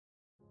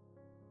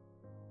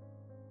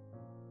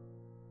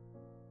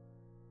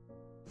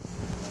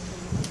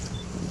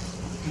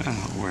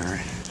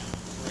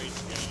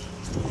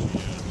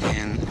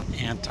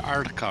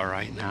Antarctica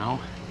right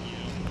now.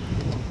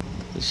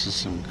 This is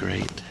some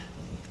great.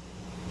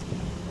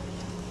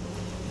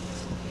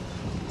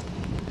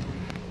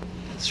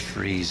 It's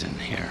freezing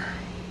here.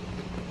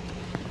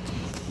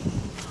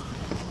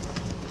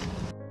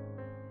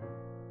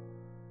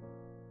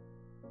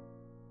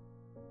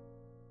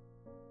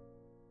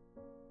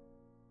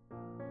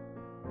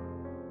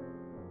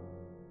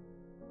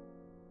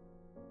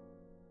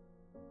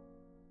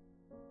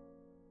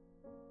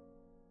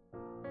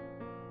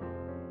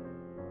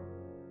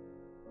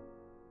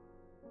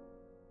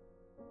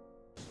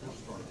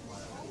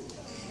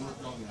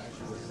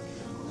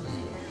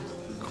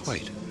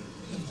 Quite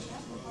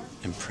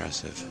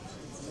impressive.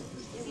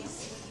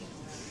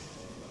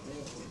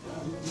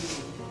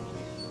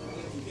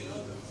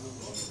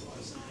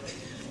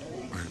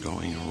 We're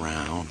going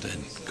around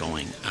and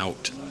going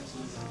out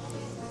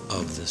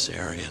of this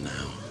area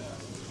now.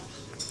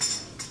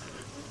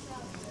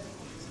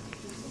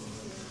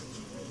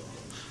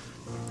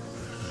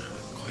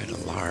 Quite a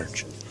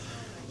large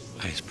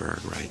iceberg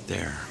right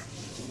there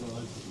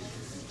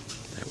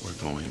that we're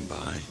going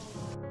by.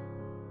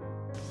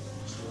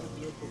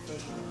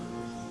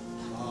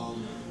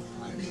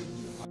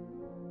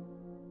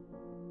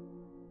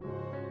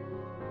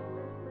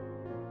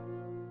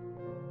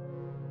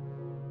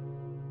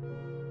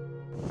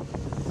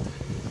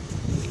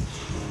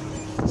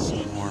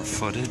 Some more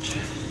footage.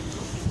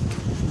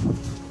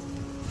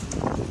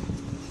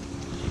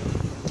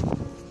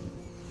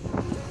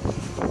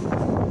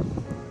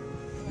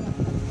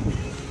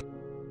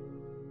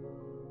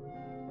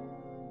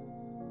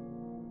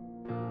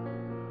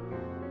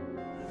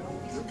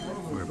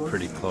 We're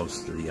pretty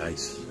close to the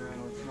ice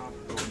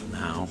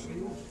now.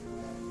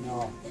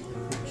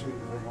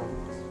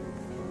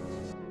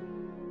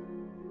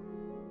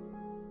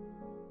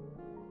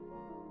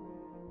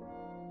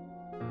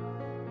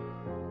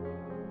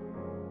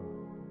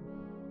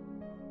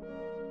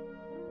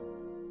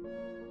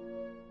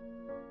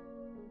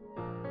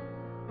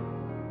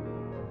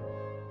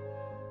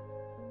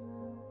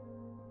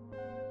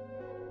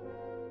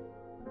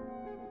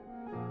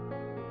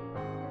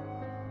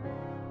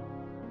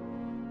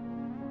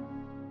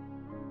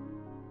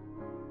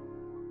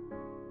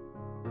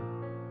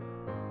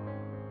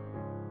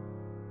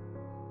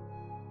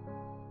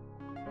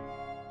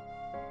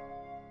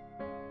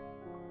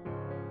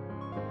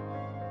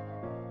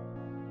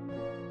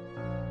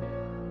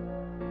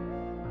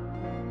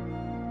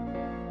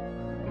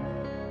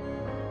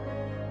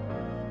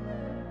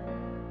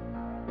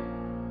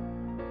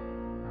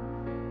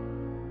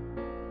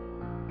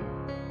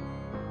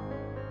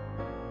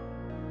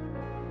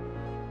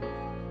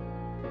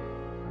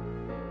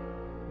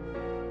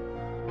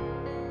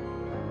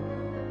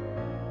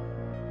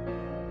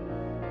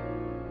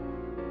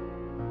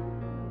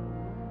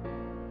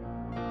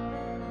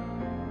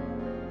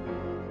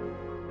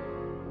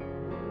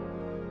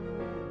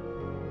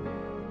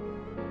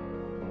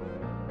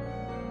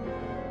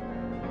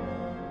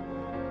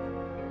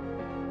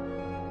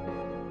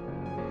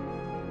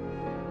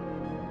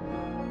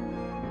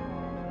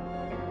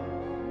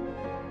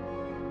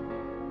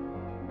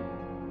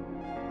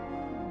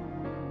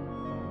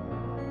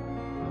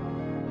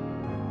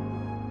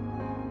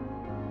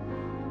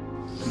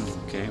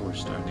 Okay, we're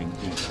starting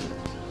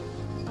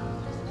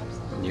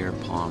near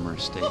Palmer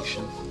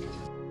Station.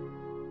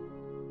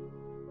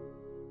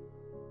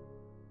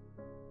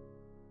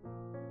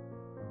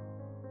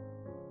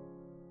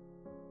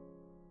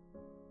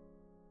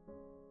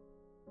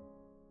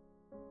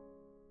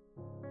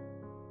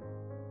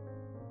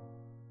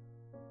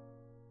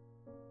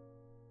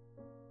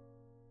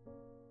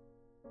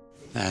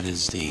 That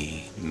is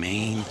the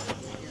main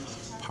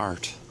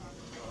part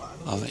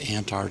of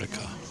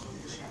Antarctica.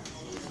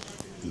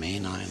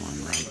 Main island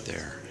right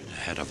there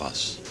ahead of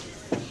us.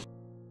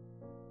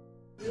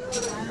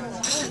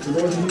 For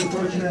those of you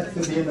fortunate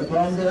to be in the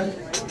palm deck,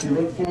 if you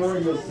look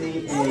forward, you'll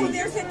see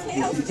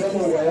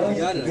several whales.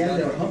 Again,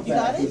 they're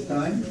humpback this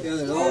time. Yeah,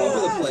 they're all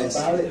over the place.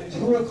 About at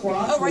 2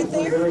 o'clock, right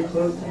there? we're very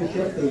close to the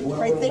ship. There's one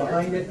right little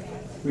behind it.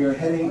 We are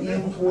heading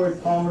in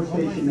toward Palmer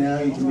Station now.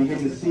 You can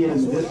begin to see it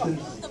in the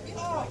distance.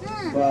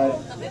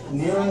 But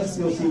near us,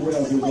 you'll see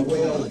whales. There's a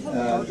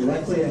whale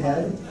directly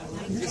ahead.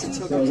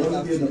 So those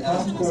of you in the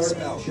palm court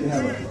should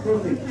have a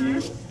perfect view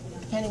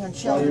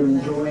while you're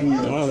enjoying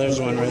your... Oh, there's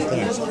one right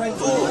there. Right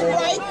there!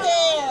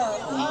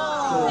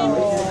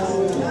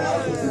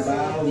 So the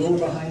bow, a little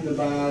behind the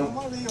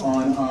bow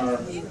on our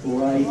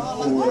right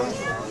or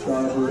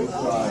starboard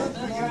side.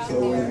 So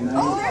we're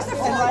nice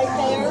right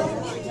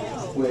there.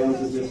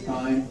 whales at this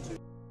time.